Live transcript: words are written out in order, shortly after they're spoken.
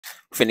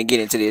Finna get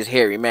into this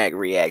Harry Mack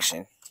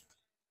reaction.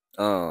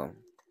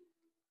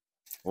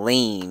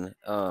 Leen.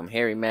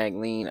 Harry Mack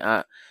Leen.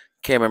 I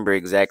can't remember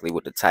exactly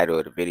what the title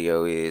of the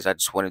video is. I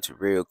just wanted to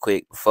real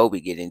quick before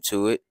we get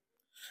into it.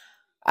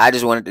 I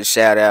just wanted to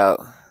shout out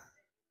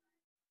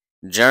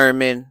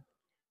German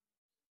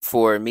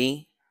for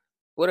me.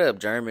 What up,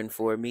 German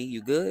for me?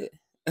 You good?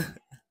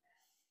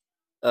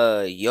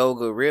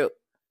 Yoga Rip.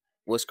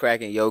 What's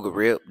cracking, Yoga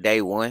Rip?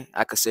 Day one.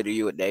 I consider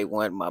you a day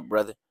one, my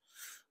brother.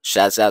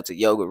 Shouts out to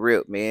Yoga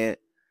Rip, man.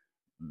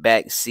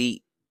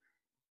 Backseat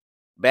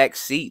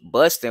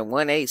busting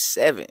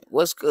 187.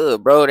 What's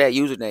good, bro? That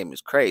username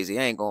is crazy.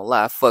 I ain't gonna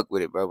lie. Fuck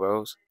with it,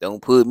 bros.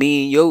 Don't put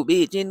me and your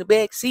bitch in the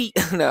back seat.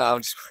 No,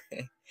 I'm just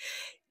playing.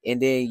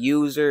 And then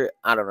user,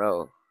 I don't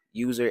know.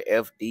 User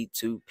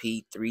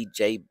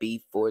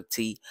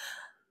FD2P3JB4T.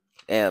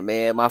 Damn,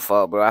 man, my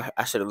fault, bro.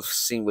 I should have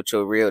seen what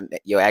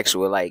your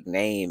actual like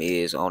name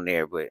is on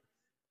there, but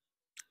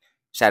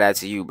shout out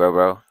to you,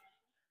 bro.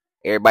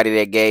 Everybody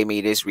that gave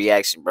me this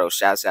reaction, bro,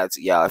 shouts out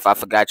to y'all. If I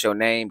forgot your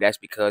name, that's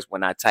because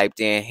when I typed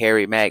in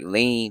Harry Mack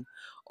Leen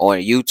on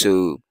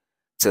YouTube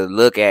to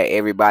look at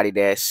everybody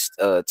that's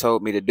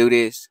told me to do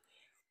this,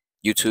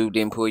 YouTube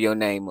didn't pull your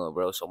name up,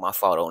 bro. So my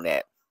fault on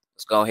that.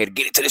 Let's go ahead and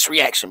get into this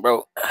reaction,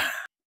 bro.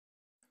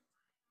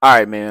 All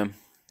right, man.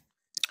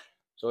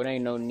 So it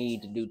ain't no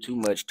need to do too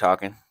much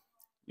talking.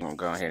 I'm gonna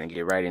go ahead and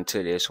get right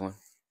into this one.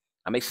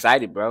 I'm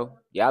excited, bro.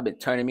 Y'all been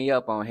turning me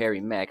up on Harry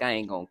Mack. I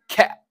ain't gonna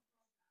cap.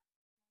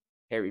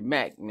 Harry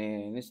Mack,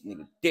 man, this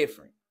nigga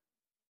different.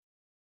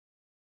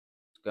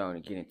 Let's go on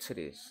and get into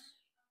this.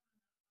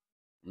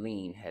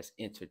 Leen has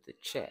entered the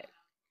chat.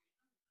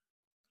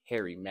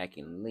 Harry Mack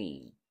and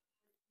Leen.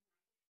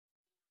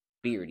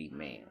 Beardy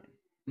man.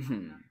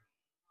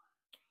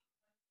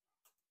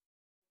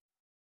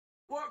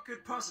 What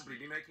could possibly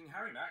be making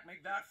Harry Mack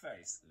make that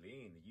face?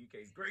 Leen, the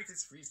UK's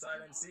greatest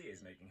freestyle MC,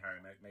 is making Harry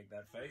Mack make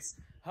that face.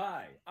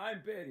 Hi,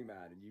 I'm Beardy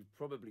Man, and you've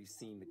probably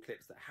seen the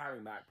clips that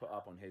Harry Mack put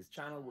up on his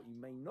channel. What you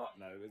may not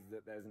know is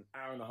that there's an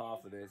hour and a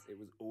half of this. It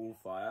was all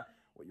fire.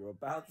 What you're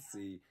about to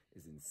see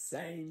is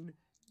insane.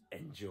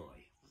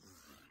 Enjoy.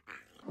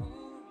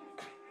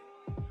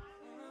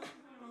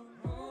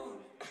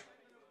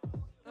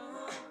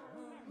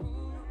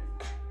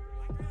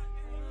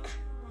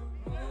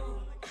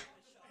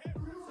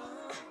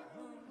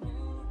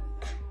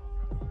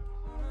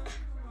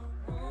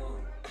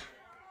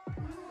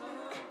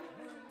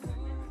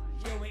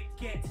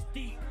 Gets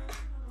deep.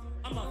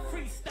 I'm a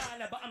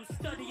freestyler, but I'm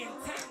studying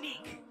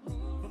technique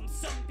from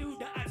some dude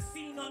that I've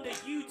seen on the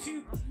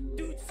YouTube.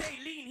 Dude say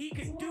Leen, he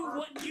can do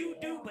what you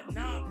do, but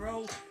nah,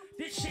 bro,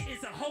 this shit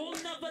is a whole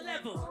nother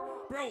level,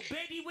 bro.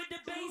 Baby with the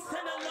bass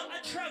and a lot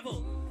of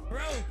treble,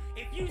 bro.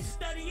 If you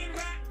studying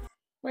rap,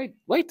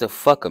 wait the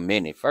fuck a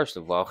minute. First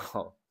of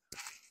all,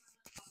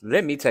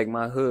 let me take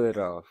my hood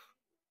off.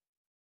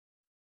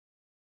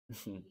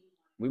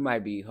 We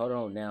might be. Hold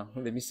on now.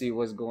 Let me see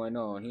what's going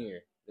on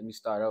here. Let me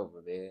start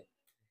over, man.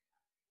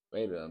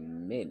 Wait a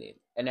minute.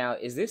 And now,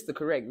 is this the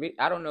correct video?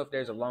 I don't know if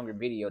there's a longer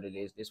video to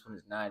this. This one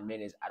is 9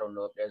 minutes. I don't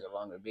know if there's a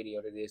longer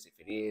video to this. If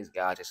it is,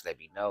 God, just let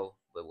me know.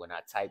 But when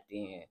I typed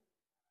in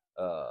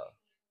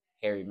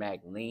Harry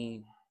Mack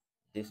Leen,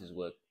 this is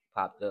what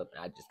popped up.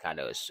 And I just kind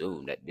of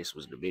assumed that this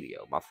was the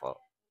video. My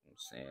fault. You know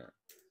what I'm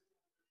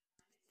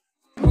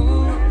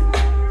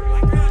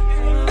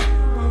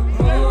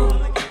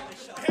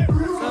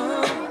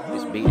saying?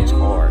 This beat is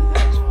hard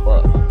as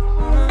fuck.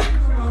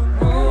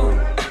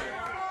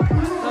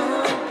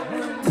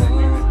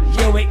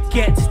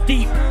 gets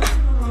deep.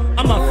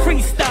 I'm a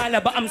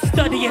freestyler, but I'm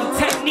studying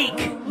technique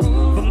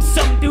from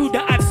some dude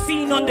that I've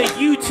seen on the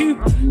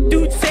YouTube.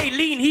 Dude say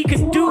Leen, he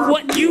can do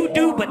what you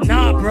do, but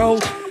nah, bro,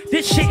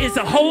 this shit is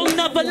a whole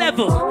nother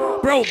level.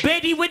 Bro,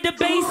 Betty with the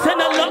bass and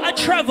a lot of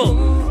treble.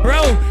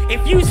 Bro,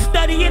 if you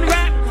studying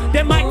rap,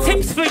 then my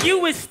tips for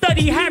you is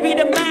study Harry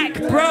the Mack,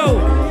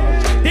 bro.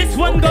 This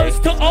one goes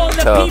to all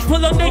the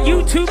people on the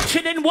YouTube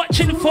chilling,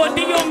 watching for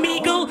the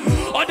Omegle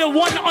or the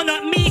one on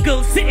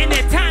Omegle sitting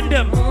in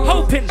tandem,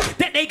 hoping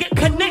that they get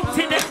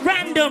connected at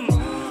random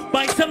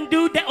by some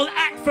dude that will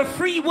act for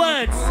free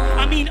words.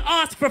 I mean,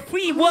 ask for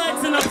free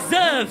words and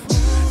observe.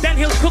 Then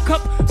he'll cook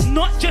up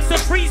not just a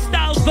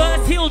freestyle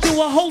verse, he'll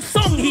do a whole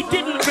song he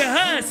didn't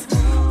rehearse.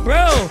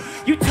 Bro,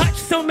 you touch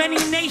so many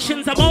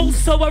nations. I'm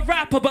also a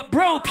rapper, but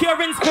bro, pure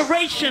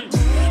inspiration.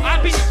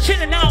 I've been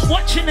chilling out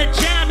watching a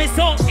jam. It's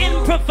all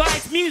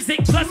improvised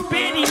music plus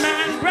Beardy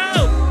Man,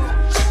 bro.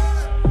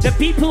 The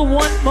people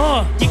want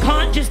more. You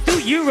can't just do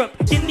Europe,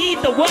 you need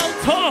the world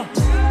tour.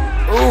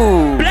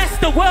 Ooh. Bless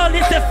the world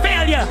is a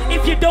failure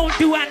if you don't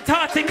do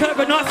Antarctica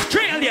and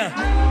Australia.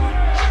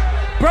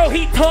 Bro,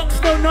 he talks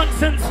no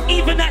nonsense.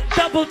 Even at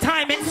double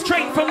time, it's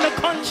straight from the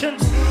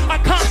conscience. I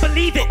can't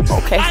believe it.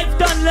 Okay. I've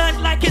done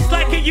learned like it's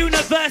like a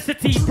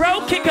university.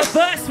 Bro, kick a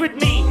verse with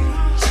me.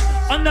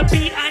 On the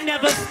beat, I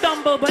never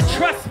stumble, but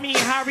trust me,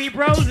 Harry,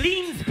 bro,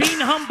 Leen's been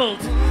humbled.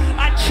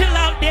 I chill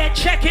out there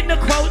checking the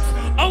quotes.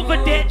 Over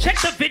there, check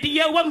the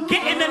video, I'm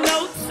getting the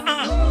notes.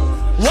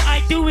 What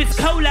I do is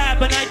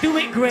collab and I do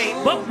it great.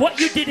 But what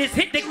you did is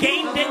hit the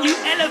game, then you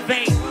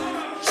elevate.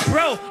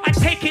 Bro, I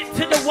take it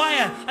to the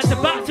wire. I was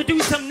about to do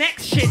some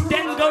next shit,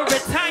 then go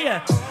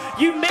retire.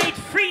 You made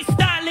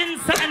freestyling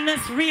something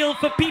that's real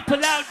for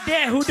people out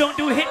there who don't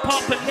do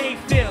hip-hop but they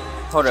feel.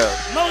 Hold up.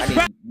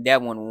 I need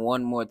that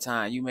one more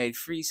time. You made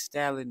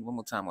freestyling one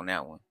more time on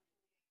that one.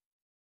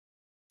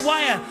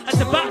 Wire. I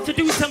was about to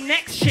do some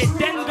next shit,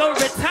 then go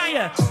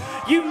retire.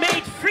 You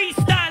made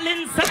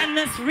freestyling something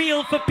that's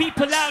real for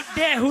people out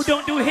there who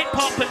don't do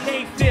hip-hop but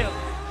they feel.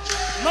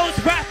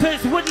 Most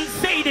rappers wouldn't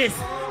say this.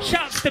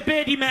 Shouts to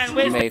Beardy Man.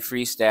 You made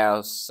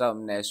freestyle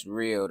something that's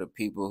real to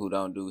people who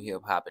don't do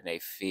hip-hop and they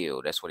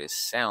feel. That's what it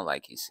sound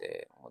like he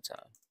said one more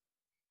time.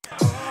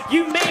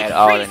 You made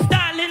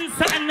freestyling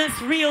something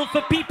that's real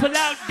for people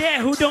out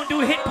there who don't do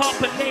hip-hop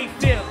but they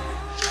feel.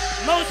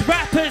 Most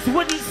rappers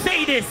wouldn't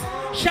say this.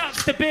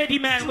 Shouts to Beardy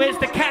Man. Where's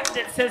the cat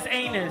that says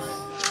anus?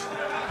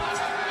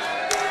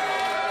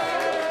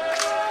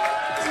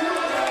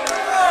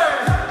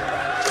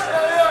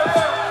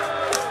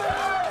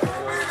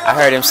 I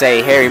heard him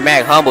say Harry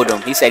Mack humbled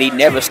him. He said he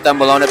never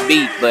stumbled on a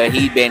beat, but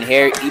he been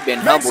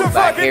humbled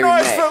by Harry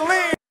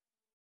Mack.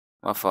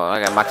 My fault.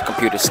 I got my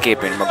computer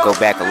skipping. I'm gonna go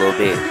back a little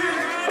bit.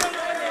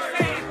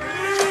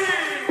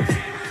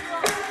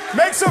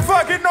 Make some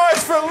fucking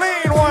noise for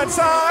Leen one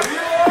time.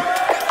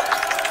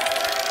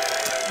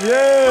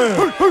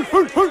 Yeah.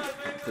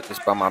 Put this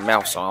by my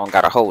mouth so I don't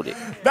gotta hold it.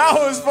 That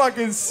was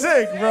fucking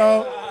sick,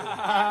 bro.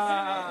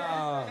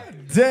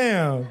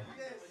 Damn.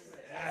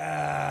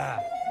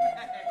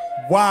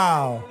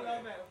 Wow.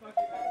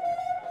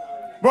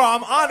 Bro,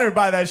 I'm honored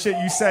by that shit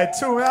you said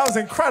too. That was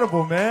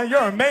incredible, man.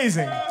 You're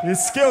amazing. The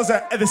skills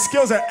are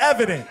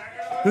evident.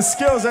 The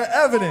skills are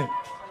evident.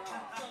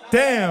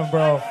 Damn,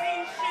 bro.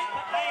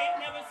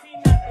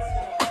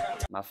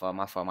 My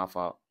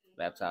fault.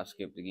 Laptop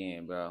skipped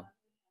again, bro.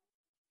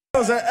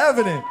 Skills are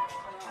evident.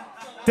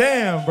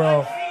 Damn,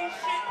 bro.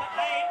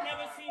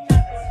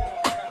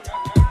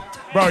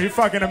 Bro, you're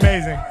fucking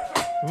amazing.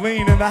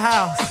 Leen in the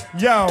house.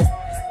 Yo.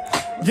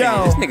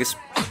 Yo. This nigga's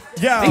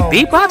They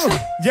beatboxing?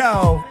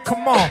 Yo,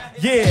 come on,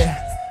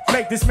 yeah.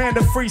 Make this man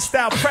the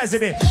freestyle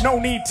president. No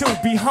need to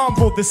be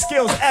humble, the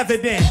skill's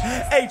evident.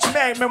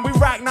 H-Mack, man, we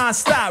rock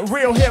non-stop.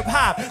 Real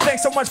hip-hop,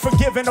 thanks so much for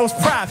giving those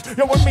props.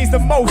 Yo, it means the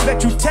most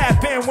that you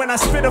tap in when I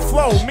spit a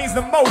flow. Means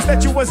the most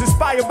that you was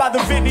inspired by the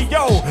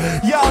video.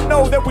 Y'all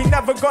know that we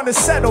never gonna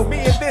settle. Me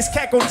and this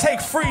cat gon'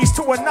 take freeze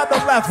to another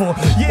level.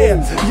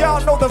 Yeah,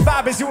 y'all know the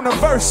vibe is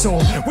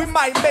universal. We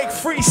might make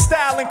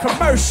freestyle and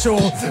commercial,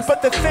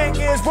 but the thing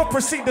is, we'll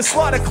proceed to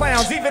slaughter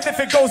clowns. Even if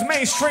it goes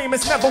mainstream,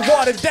 it's never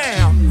watered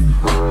down.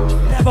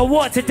 Never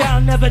watered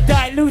down, never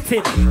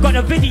diluted. Got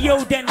a video,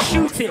 then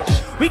shoot it.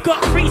 We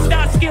got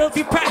freestyle skills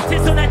we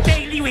practice on a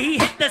daily. We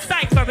hit the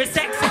cypher, it's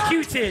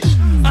executed.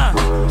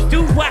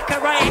 Do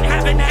whacker, I ain't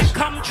having that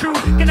come true.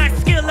 Can I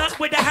skill up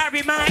with a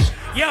Harry Mack?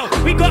 Yo,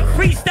 we got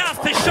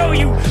freestyles to show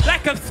you.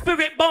 Like a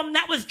spirit bomb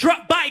that was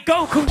dropped by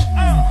Goku.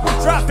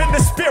 Dropping the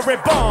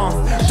spirit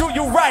bomb. Do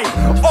you right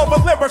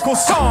over lyrical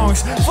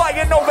songs?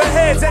 Flying over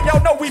heads and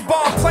y'all know we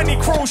bomb. Plenty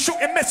crews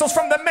shooting missiles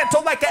from the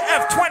mental like an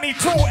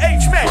F-22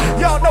 H-Man.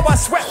 Y'all know I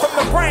sweat from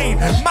the brain.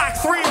 Mach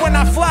 3 when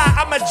I fly,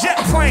 I'm a jet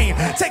plane.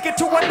 Take it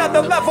to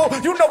another level,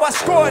 you know I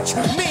scorch.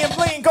 Me and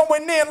Leen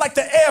going in like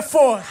the Air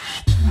Force.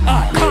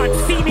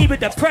 Can't see me, but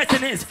the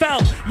president's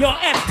felt. Your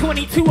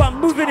F-22, I'm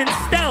moving in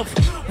stealth.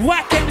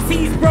 Whack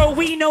MCs, bro,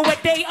 we know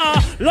what they are.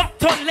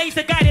 Locked on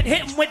laser guided,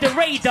 hit 'em with the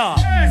radar.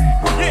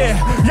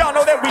 Yeah, y'all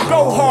know that we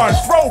go hard.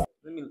 Throw.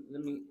 Let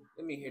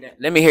me hear that.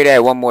 Let me hear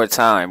that one more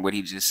time. What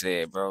he just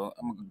said, bro.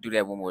 I'm gonna do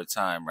that one more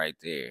time right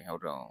there.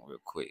 Hold on, real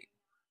quick.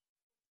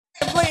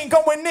 Leen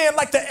going in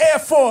like the Air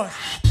Force.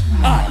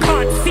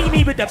 Can't see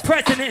me, but the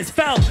president's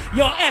felt.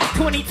 Your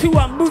F-22,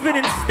 I'm moving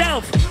in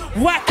stealth.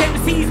 Whack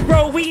MCs,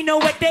 bro, we know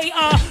what they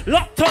are.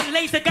 Locked on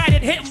laser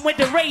guided, hit 'em with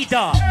the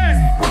radar.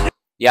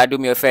 Y'all do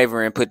me a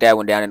favor and put that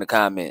one down in the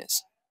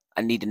comments.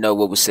 I need to know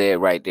what was said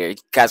right there.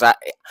 Because I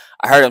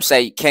heard him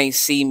say, you can't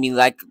see me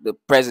like the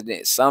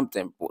president,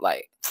 something.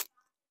 Like,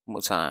 one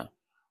more time.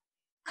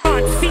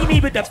 Can't see me,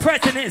 but the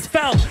president's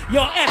felt.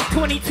 Your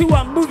F-22,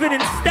 I'm moving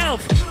in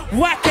stealth.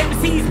 Whack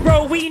MCs,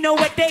 bro, we know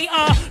what they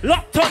are.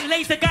 Locked on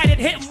laser guided,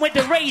 hit 'em with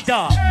the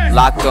radar.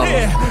 Locked on.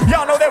 Yeah,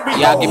 y'all know that we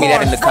Y'all go give me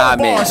that in the hard.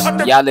 comments.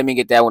 Y'all let me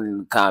get that one in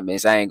the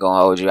comments. I ain't gonna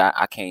hold you.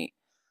 I can't.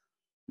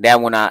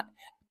 That one,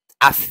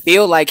 I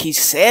feel like he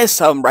said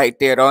something right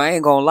there, though. I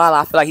ain't gonna lie.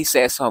 I feel like he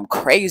said something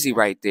crazy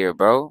right there,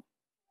 bro.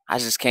 I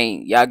just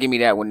can't. Y'all give me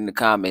that one in the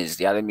comments.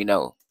 Y'all let me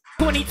know.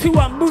 22,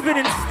 I'm moving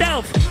in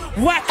stealth.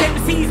 Whack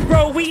MCs,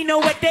 bro, we know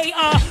what they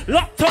are.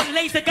 Locked on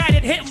laser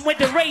guided, hit 'em with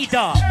the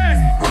radar.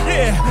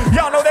 Yeah,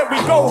 y'all know that we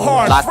go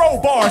hard. Throw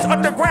bars,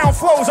 underground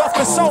flows off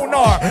the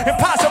sonar.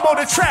 Impossible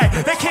to track,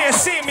 they can't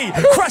see me.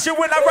 Crush it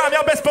when I rhyme,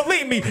 y'all best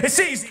believe me. It's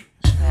easy.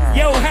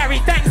 Yo, Harry,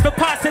 thanks for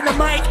passing the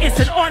mic. It's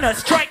an honor.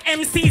 Strike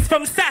MCs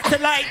from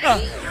satellite.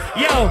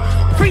 Yo,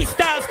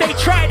 freestyles, they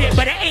tried it,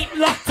 but it ain't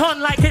locked on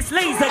like it's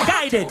laser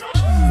guided.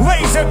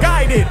 Laser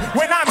guided,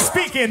 when I'm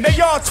speaking, they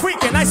all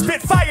tweaking. I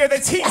spit fire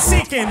that's heat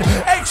seeking.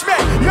 H-Mack,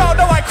 y'all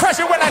know I crush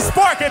it when I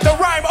spark it. The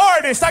rhyme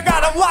artist, I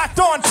got him locked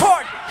on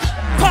target.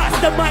 Pass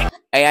the mic.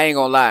 Hey, I ain't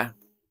gonna lie.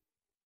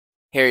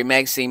 Harry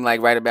Mack seemed like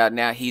right about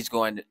now he's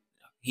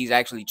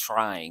actually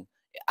trying.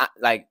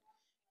 Like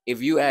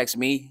if you ask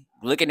me,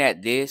 looking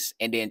at this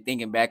and then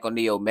thinking back on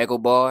the Omega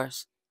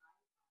bars,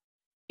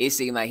 it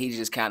seemed like he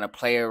just kind of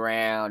play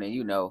around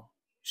and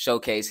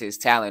showcase his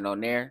talent on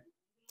there,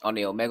 on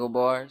the Omega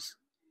bars.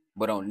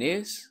 But on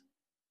this,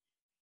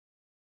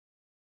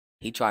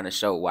 he trying to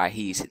show why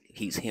he's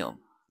him.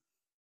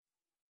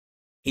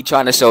 He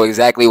trying to show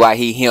exactly why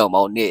he him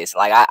on this.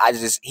 Like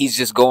he's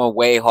just going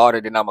way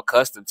harder than I'm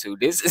accustomed to.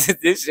 This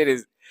shit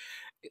is.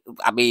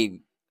 I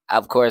mean,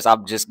 of course,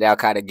 I'm just now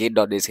kind of getting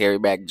on this Harry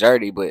Mack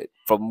journey, but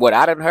from what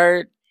I done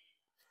heard,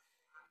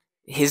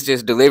 his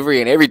just delivery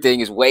and everything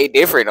is way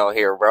different on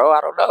here, bro.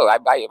 I don't know.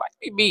 It might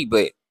be me,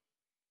 but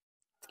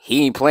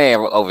he ain't playing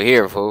over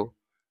here, fool.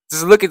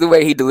 Just look at the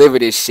way he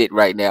delivered this shit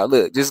right now.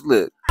 Look, just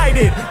look.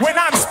 When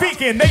I'm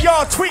speaking, they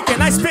all tweaking.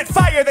 I spit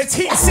fire that's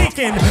heat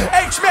seeking.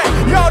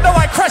 H-Man, y'all know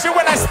I crush it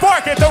when I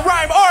spark it. The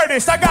rhyme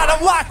artist, I got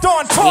him locked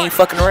on He ain't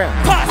fucking around.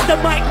 Pass the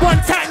mic one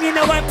time, you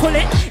know I pull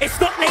it. It's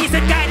not laser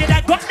guided,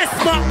 I got the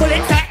smart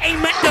bullets. I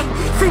aim at them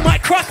through my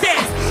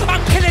crosshairs.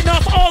 I'm killing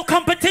off all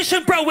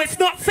competition, bro, it's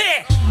not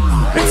fair.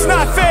 It's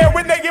not fair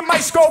when they in my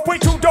scope. Way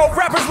too dope,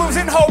 rappers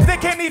losing hope. They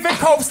can't even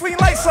cope, Leen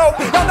like soap.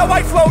 Y'all know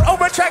I float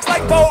over tracks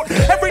like boat.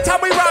 Every time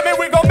we rhyme it,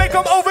 we gon' make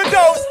them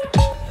overdose.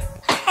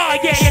 Oh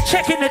yeah, you're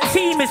checking the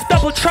team. It's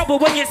double trouble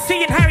when you're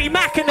seeing Harry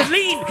Mack and the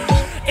Leen.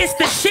 It's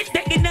the shit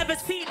that you never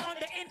seen on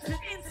the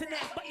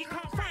internet, but you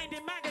can't find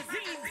in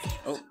magazines.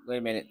 Oh, wait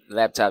a minute.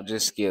 Laptop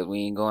just skipped.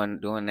 We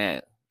ain't doing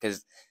that.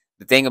 Because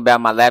the thing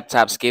about my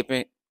laptop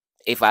skipping,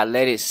 if I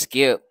let it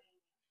skip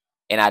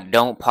and I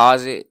don't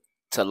pause it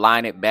to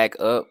line it back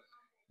up,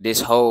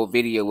 this whole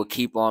video will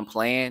keep on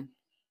playing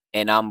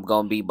and I'm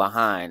going to be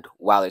behind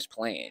while it's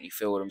playing. You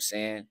feel what I'm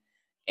saying?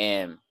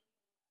 And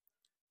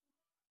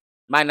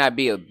might not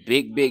be a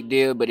big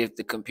deal, but if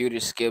the computer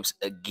skips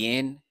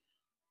again,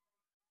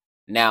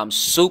 now I'm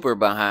super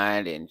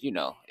behind, and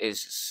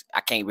it's just,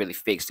 I can't really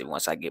fix it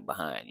once I get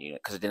behind,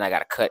 because then I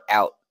gotta cut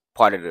out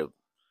part of the.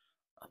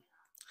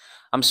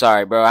 I'm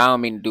sorry, bro. I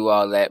don't mean to do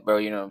all that, bro.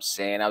 You know what I'm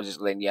saying? I was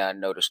just letting y'all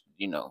know,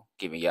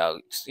 giving y'all,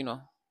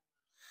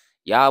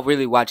 y'all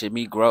really watching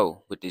me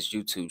grow with this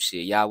YouTube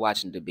shit. Y'all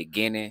watching the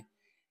beginning,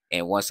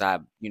 and once I,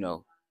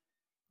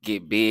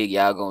 get big,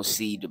 y'all gonna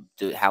see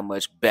how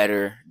much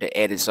better the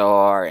edits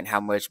are and how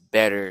much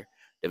better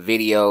the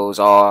videos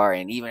are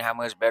and even how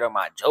much better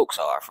my jokes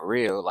are, for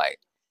real. Like,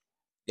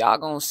 y'all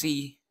gonna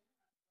see,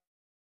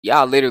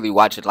 y'all literally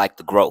watching like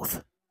the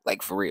growth,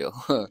 like, for real.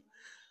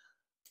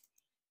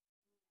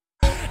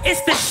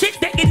 It's the shit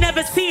that you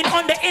never seen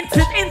on the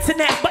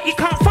internet, but you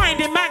can't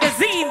find in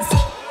magazines.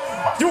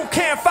 You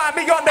can't find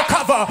me on the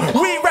cover.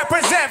 We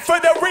represent for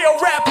the real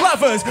rap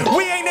lovers.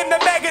 We ain't in the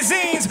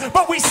magazines,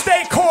 but we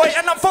stay coy,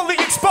 and I'm fully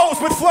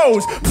exposed with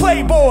flows.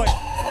 Playboy.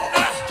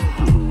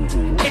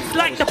 It's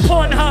like the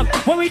Pornhub.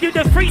 When we do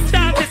the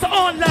freestyle, it's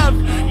all love.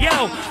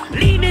 Yo,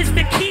 Leen is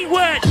the key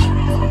word.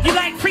 You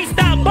like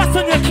freestyle, bust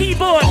on your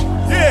keyboard.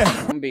 Yeah.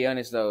 I'm gonna be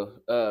honest though,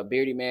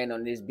 Beardy Man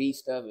on this beat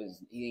stuff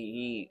is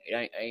he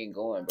ain't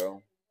going,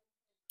 bro.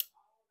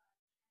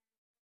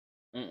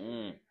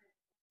 I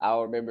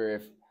don't remember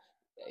if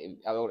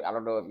I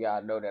don't know if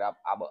y'all know that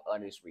I'm an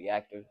honest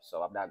reactor,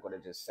 so I'm not gonna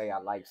just say I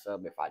like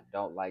something if I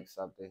don't like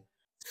something.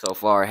 So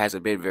far, it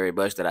hasn't been very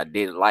much that I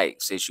didn't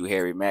like since you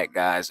Harry Mack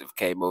guys have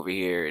came over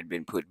here and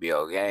been putting me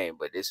on game.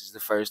 But this is the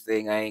first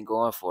thing I ain't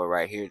going for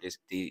right here.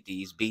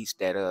 These beats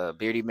that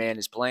Beardy Man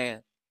is playing.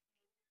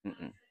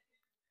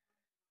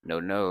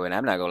 No, and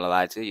I'm not gonna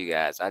lie to you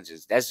guys.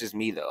 That's just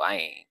me though. I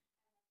ain't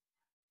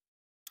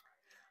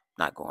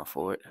not going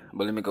for it.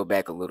 But let me go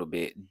back a little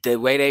bit. The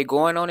way they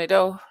going on it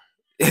though,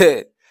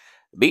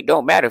 beat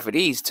don't matter for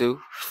these two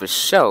for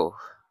sure.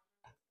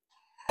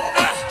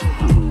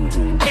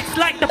 It's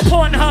like the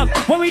Pornhub.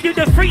 When we do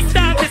the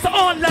freestyle, it's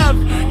all love.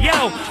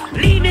 Yo,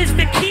 Leen is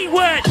the key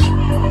word.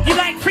 You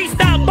like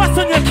freestyle, bust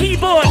on your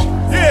keyboard.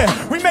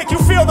 Yeah, we make you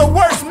feel the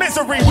worst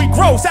misery. We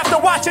gross after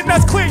watching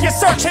us clear your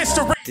search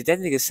history. Did that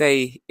nigga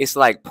say it's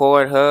like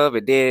Pornhub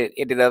and then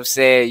ended up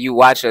saying you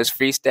watch us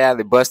freestyle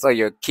and bust on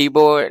your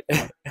keyboard?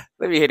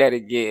 Let me hear that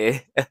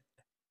again.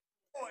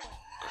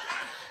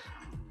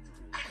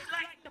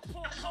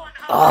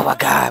 Oh my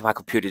god, my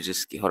computer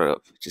just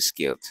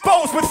skipped.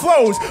 Bows with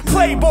flows,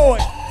 Playboy.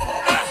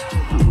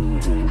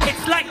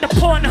 It's like the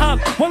Pornhub.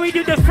 When we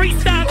do the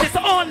freestyle, it's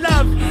all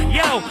love.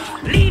 Yo,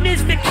 Leen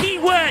is the key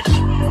word.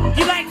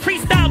 You like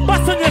freestyle,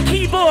 bust on your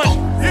keyboard.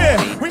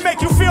 Yeah, we make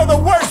you feel the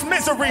worst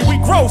misery. We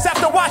gross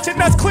after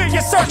watching us clear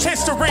your search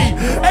history.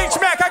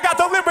 H-Mack, I got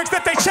the lyrics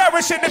that they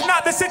cherish, and if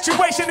not, the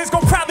situation is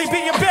gonna probably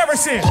be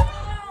embarrassing.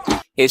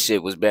 His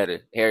shit was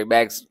better. Harry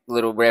Mack's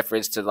little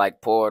reference to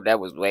like porn, that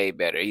was way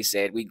better. He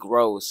said we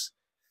gross.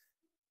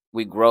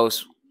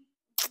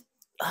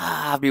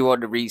 I be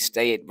wanting to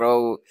restate it,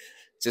 bro.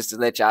 Just to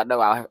let y'all know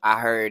I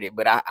heard it,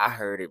 but I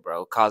heard it,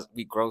 bro.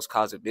 We gross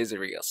cause of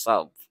misery or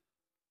something.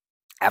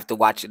 After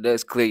watching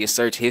us clear your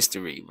search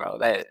history, bro.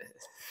 That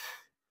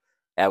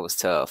That was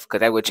tough. Cause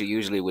that's what you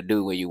usually would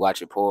do when you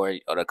watch a porn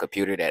on a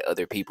computer that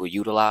other people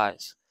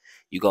utilize.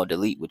 You gonna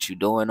delete what you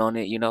doing on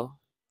it, you know?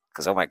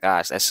 Cause oh my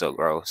gosh, that's so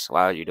gross.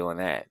 Why are you doing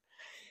that?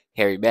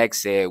 Harry Mack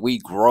said, "We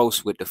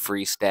gross with the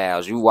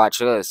freestyles. You watch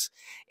us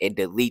and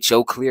delete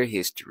your clear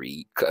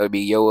history. I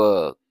mean,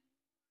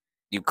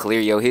 you clear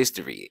your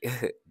history,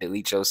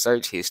 delete your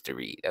search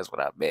history." That's what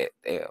I meant.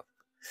 Damn,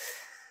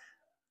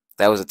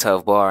 that was a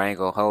tough bar. I ain't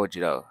gonna hold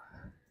you though.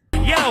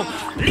 Yo,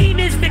 lean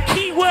is the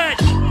key word.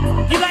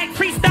 You like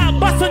freestyle,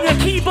 bust on your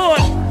keyboard.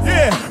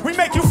 Yeah, we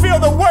make you feel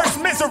the worst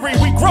misery.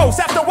 We gross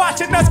after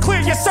watching us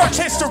clear your search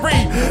history.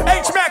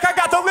 H-Mac, I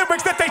got the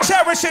lyrics that they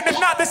cherish, and if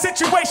not, the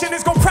situation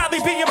is gonna probably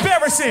be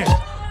embarrassing.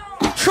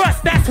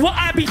 Trust, that's what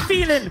I be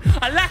feeling.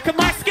 A lack of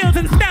my skills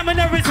and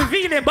stamina is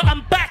revealing. But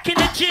I'm back in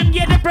the gym,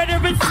 yeah, the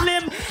brother is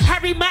slim.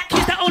 Harry Mack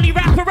is the only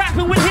rapper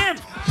rapping with him.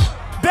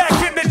 Back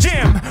in the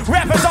gym,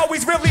 rappers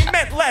always really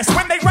meant less.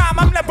 When they rhyme,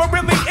 I'm never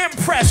really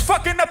impressed.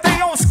 Fucking up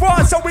their own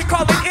squad, so we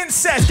call it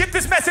incest. Get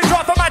this message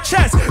off of my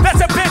chest,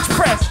 that's a bench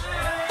press.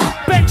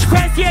 Bench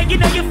press, yeah, you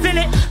know you feel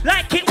it.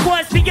 Like it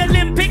was the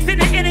Olympics, in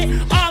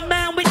it. Oh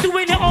man, we're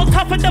doing it all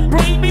tough on the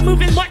brain. We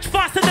moving much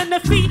faster than the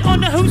feet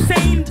on the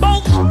Hussein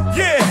Bolt.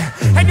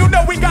 Yeah, and you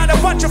know we got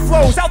a bunch of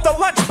flows out the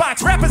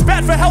lunchbox. Rappers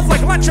bad for health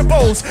like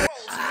Lunchables.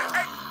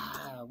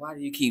 Why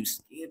do you keep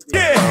skipping?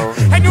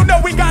 Yeah, and you know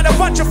we got a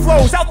bunch of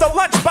flows out the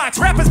lunchbox.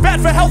 Rappers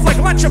bad for health like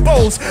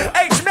Lunchables.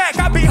 H-Mac,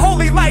 I be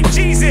holy like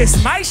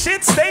Jesus. My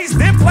shit stays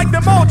dipped like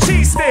them old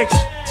cheese sticks.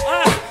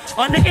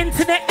 On the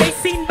internet, they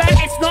seen back.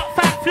 It's not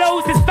fat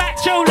flows, it's fat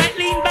Joe like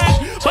lean back.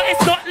 But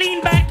it's not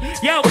lean back.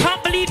 Yo,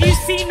 can't believe you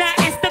seen that.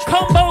 It's the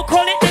combo,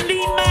 call it the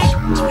lean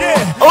back.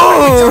 Yeah.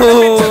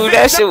 Ooh,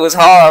 that shit was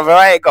hard, bro.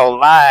 I ain't gonna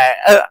lie.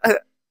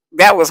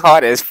 That was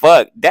hard as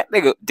fuck. That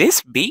nigga,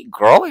 this beat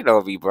growing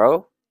on me,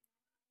 bro.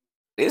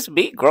 This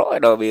beat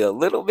growing on me a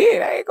little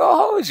bit. I ain't gonna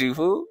hold you,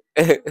 fool.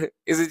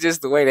 Is it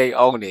just the way they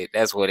own it?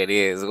 That's what it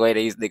is. The way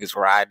these niggas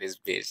ride this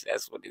bitch.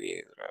 That's what it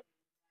is, bro.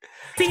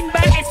 Lean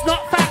back, it's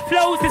not fat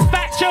flows, it's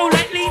fat Joe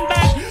like lean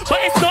back, but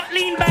it's not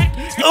lean back.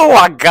 Oh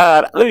my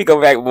god, let me go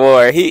back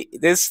more.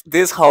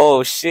 This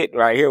whole shit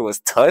right here was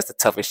tough. It's the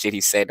toughest shit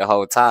he said the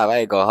whole time. I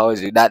ain't gonna hold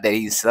you. Not that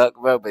he sucked,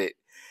 bro, but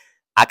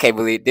I can't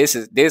believe this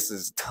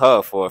is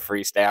tough for a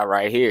freestyle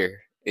right here.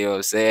 You know what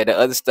I'm saying? The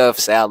other stuff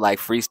sound like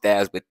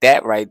freestyles, but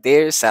that right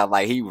there sound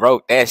like he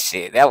wrote that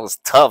shit. That was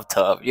tough.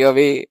 You know what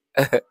I mean?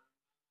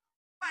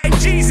 Like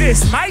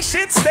Jesus, my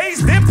shit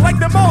stays dipped like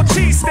them old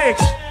cheese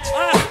sticks.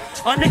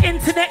 On the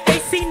internet, they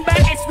seen back.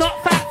 It's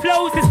not fat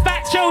flows, it's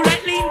fat Joe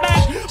like lean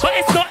back, but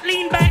it's not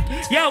lean back.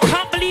 Yo,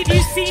 can't believe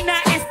you seen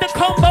that. It's the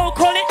combo,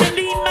 call it the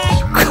lean back.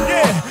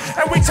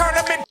 Yeah, and we turn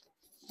them in.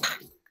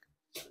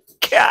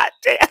 God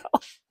damn.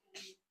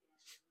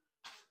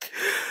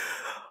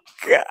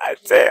 God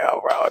damn,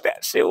 bro.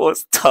 That shit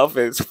was tough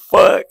as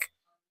fuck.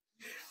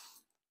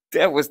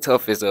 That was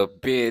tough as a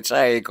bitch.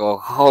 I ain't gonna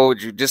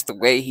hold you. Just the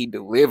way he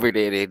delivered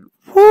it. And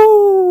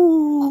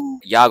whoo.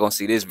 Y'all gonna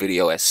see this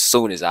video as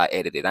soon as I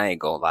edit it. I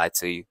ain't gonna lie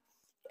to you.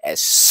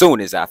 As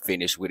soon as I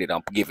finish with it,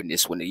 I'm giving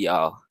this one to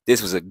y'all.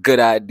 This was a good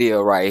idea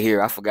right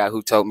here. I forgot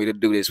who told me to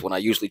do this when I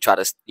usually try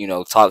to, you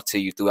know, talk to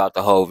you throughout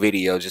the whole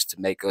video just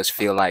to make us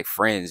feel like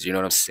friends. You know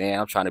what I'm saying?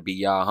 I'm trying to be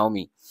y'all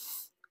homie.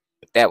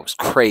 But that was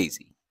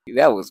crazy.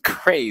 That was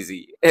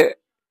crazy.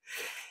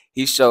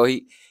 He showed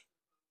he.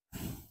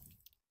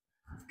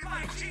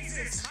 Like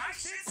Jesus, my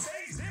shit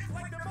stays dipped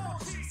like them old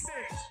cheese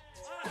sticks.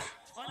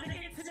 On the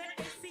internet,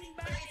 they seen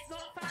back. It's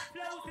not fat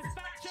flows, it's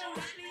fat Joe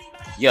like lean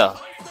back. Yeah.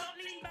 It's not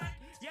lean back.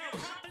 Yo,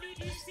 can't believe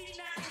you seen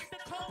that. It's the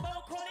combo,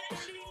 call it the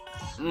lean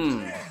back. Yeah,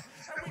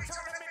 and we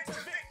turn them into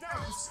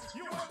victims.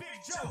 You a big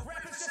joke,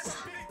 rappers just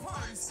some big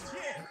puns.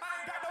 Yeah, I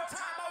ain't got no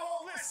time, I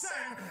won't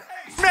listen.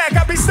 Mack,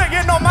 I be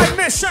staying on my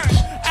mission.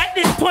 At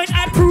this point,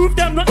 I proved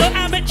I'm not no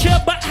amateur,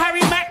 but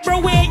Harry Mack, bro,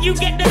 where you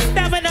get the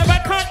stamina? I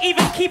can't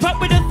even keep up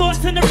with the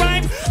thoughts and the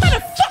rhyme. How the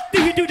fuck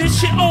do you do this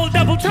shit all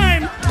double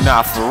time?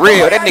 Nah, for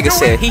real. That nigga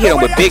said he hit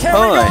him with big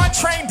pun.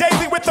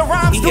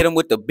 He hit him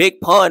with the big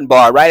pun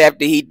bar right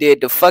after he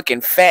did the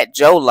fucking Fat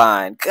Joe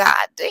line.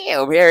 God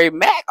damn, Harry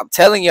Mack. I'm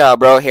telling y'all,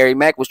 bro. Harry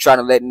Mack was trying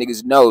to let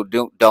niggas know,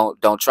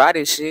 don't try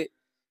this shit.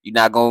 You're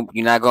not gonna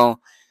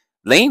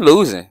Leen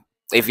losing.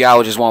 If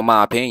y'all just want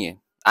my opinion.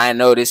 I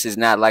know this is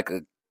not like a,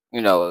 you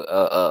know,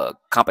 a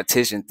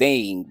competition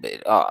thing,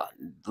 but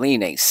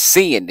Leen ain't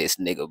seeing this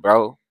nigga,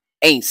 bro.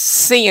 Ain't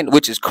seeing,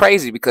 which is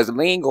crazy because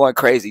Leen going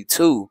crazy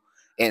too,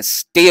 and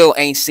still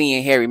ain't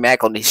seeing Harry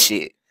Mack on this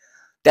shit.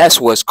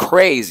 That's what's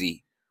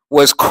crazy.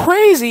 What's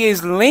crazy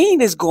is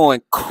Leen is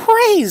going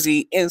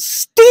crazy and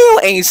still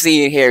ain't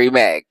seeing Harry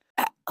Mack.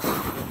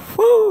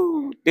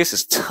 Woo, this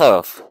is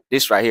tough.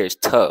 This right here is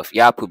tough.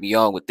 Y'all put me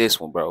on with this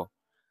one, bro.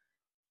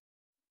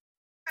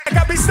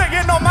 I be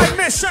staying on my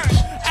mission.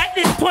 At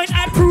this point,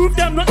 I proved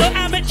I'm not no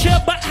amateur,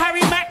 but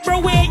Harry Mack, bro,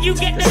 where you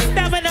get the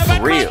stamina? I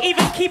can't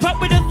even keep up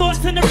with the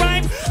thoughts and the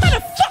rhyme. How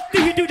the fuck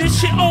do you do this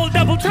shit all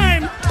double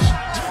time?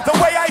 The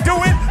way I do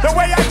it, the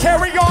way I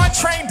carry on,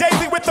 train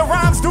daily with the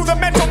rhymes, do the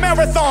mental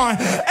marathon.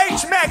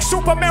 H-Mack,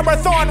 super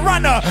marathon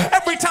runner.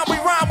 Every time we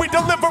rhyme, we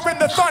deliver in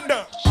the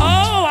thunder.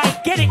 Oh,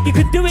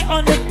 could do it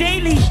on the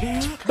daily,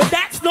 but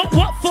that's not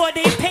what for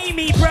they pay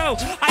me, bro.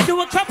 I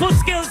do a couple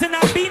skills and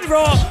I've been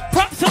raw.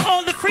 Props to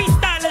all the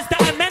freestylers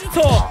that I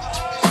mentor.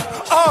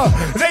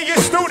 They your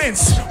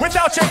students.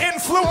 Without your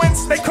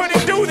influence, they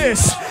couldn't do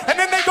this. And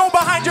then they go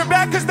behind your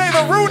back because they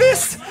the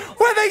rudest.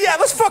 Where they at?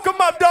 Let's fuck them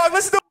up, dog.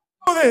 Let's do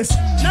this.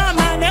 Nah,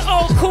 man, they're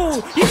all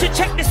cool. You should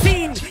check the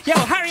scene. Yo,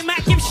 Harry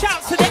Mack, give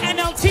shouts to the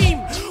NL team.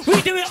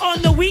 We do it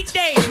on the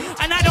weekday,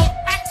 and I don't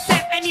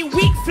accept any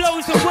weak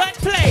flows or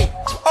wordplay.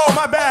 Oh,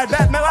 my bad.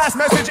 That last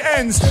message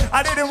ends.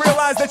 I didn't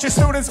realize that your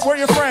students were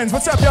your friends.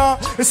 What's up, y'all?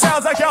 It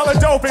sounds like y'all are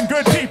dope and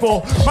good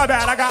people. My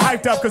bad. I got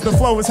hyped up because the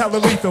flow was hella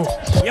lethal.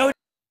 Yo.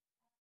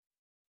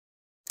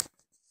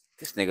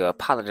 This nigga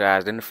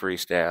apologized in the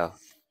freestyle.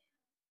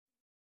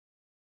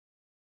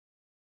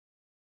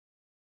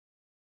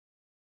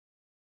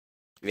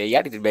 Man,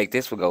 y'all need to make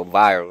this one go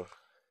viral.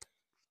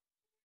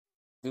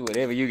 Do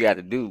whatever you got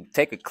to do.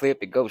 Take a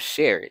clip and go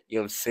share it. You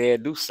know what I'm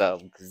saying? Do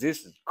something. Because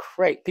this is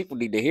crazy. People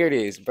need to hear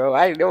this, bro.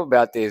 I didn't know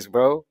about this,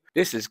 bro.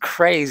 This is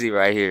crazy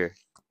right here.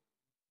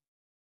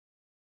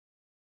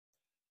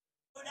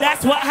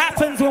 That's what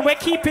happens when we're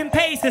keeping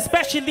pace,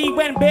 especially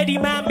when Betty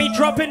Man be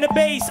dropping the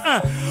bass.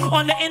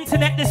 On the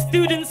internet, the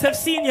students have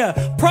seen ya.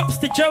 Props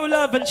to Joe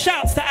Love and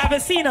shouts to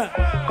Avicina.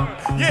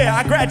 Yeah,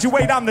 I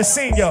graduate, I'm the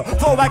senior.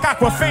 Flow like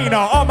Aquafina,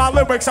 all my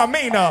lyrics are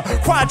meaner.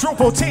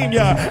 Quadruple team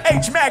ya.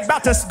 H-Mack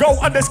about to go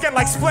under skin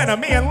like Splinter.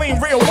 Me and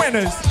Leen real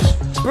winners.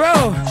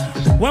 Bro,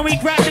 when we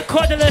grab the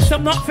cordless,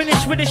 I'm not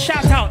finished with the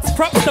shout-outs.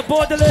 Props to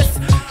Borderless.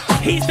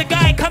 He's the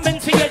guy coming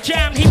to your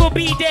jam. He will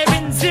be there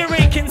in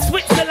Zurich in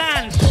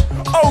Switzerland.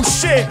 Oh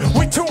shit,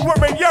 we two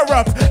were in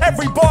Europe.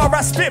 Every bar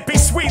I spit be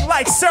sweet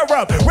like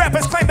syrup.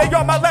 Rappers claim they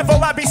on my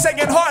level, I be saying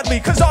hardly.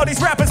 Cause all these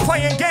rappers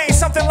playing games,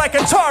 something like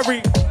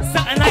Atari.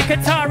 Something like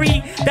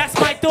Atari, that's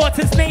my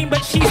daughter's name,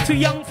 but she's too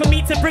young for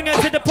me to bring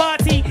her to the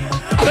party.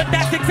 But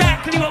that's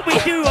exactly what we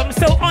do. I'm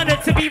so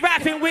honored to be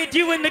rapping with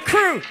you and the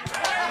crew.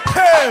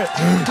 Hey,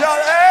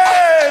 y'all,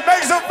 hey,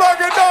 make some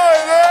fucking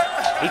noise, man.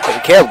 He could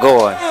have kept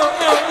going.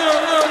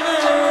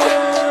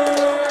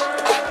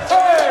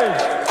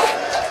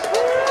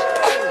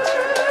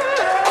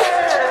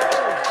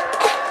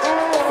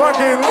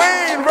 Fucking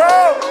Leen,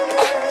 bro.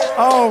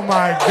 Oh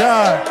my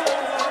God.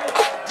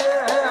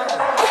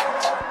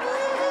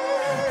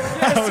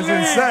 That was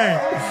insane.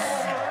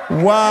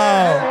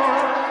 Wow.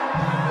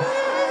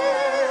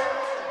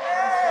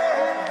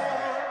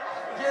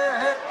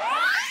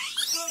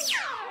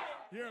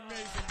 You're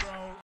amazing, bro.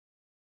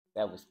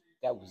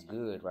 That was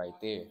good right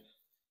there.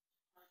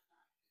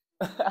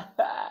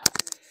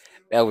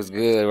 That was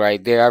good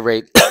right there. I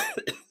rate.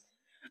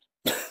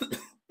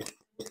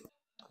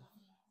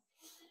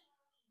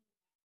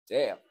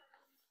 Damn.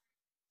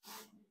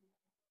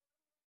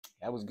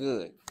 That was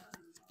good.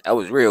 That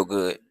was real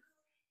good.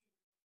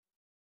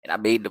 And I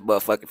made the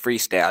motherfucking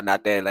freestyle,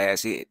 not that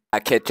last hit. I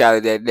catch y'all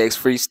in that next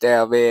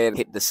freestyle, man.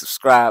 Hit the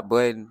subscribe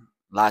button.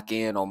 Lock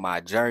in on my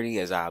journey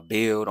as I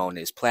build on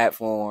this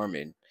platform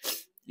and,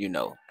 you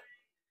know,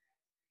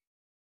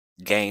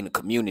 gain a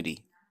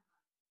community.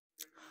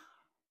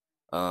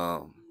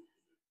 A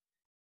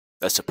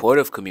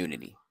supportive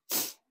community. I'm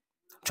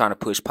trying to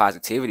push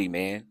positivity,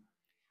 man.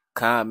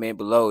 Comment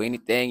below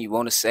anything you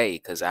want to say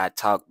because I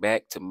talk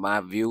back to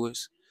my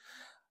viewers.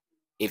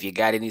 If you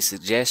got any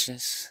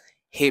suggestions,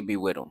 hit me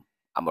with them.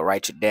 I'm going to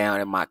write you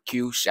down in my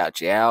queue, shout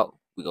you out.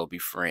 We're going to be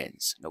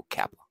friends. No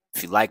kappa.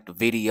 If you like the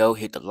video,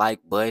 hit the like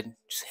button.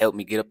 Just help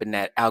me get up in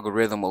that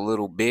algorithm a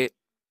little bit.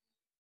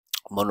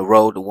 I'm on the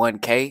road to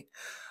 1K.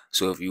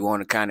 So if you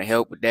want to kind of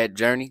help with that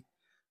journey,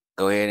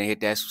 go ahead and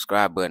hit that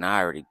subscribe button. I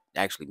already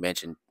actually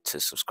mentioned to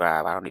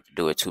subscribe. I don't need to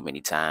do it too many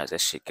times.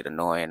 That shit get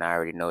annoying. I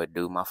already know it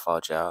do. My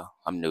fault, y'all.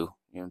 I'm new. You know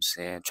what I'm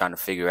saying? Trying to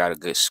figure out a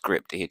good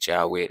script to hit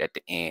y'all with at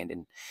the end.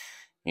 And,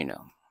 you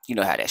know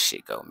how that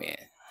shit go, man.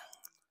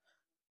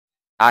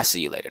 I'll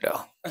see you later,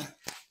 though.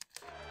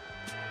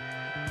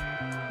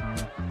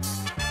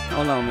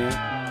 Hold on, man.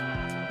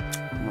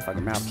 My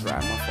fucking mouth dry.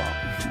 My fault.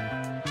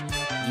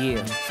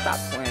 Yeah, stop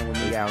playing with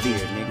me out here,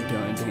 nigga.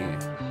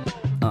 Done.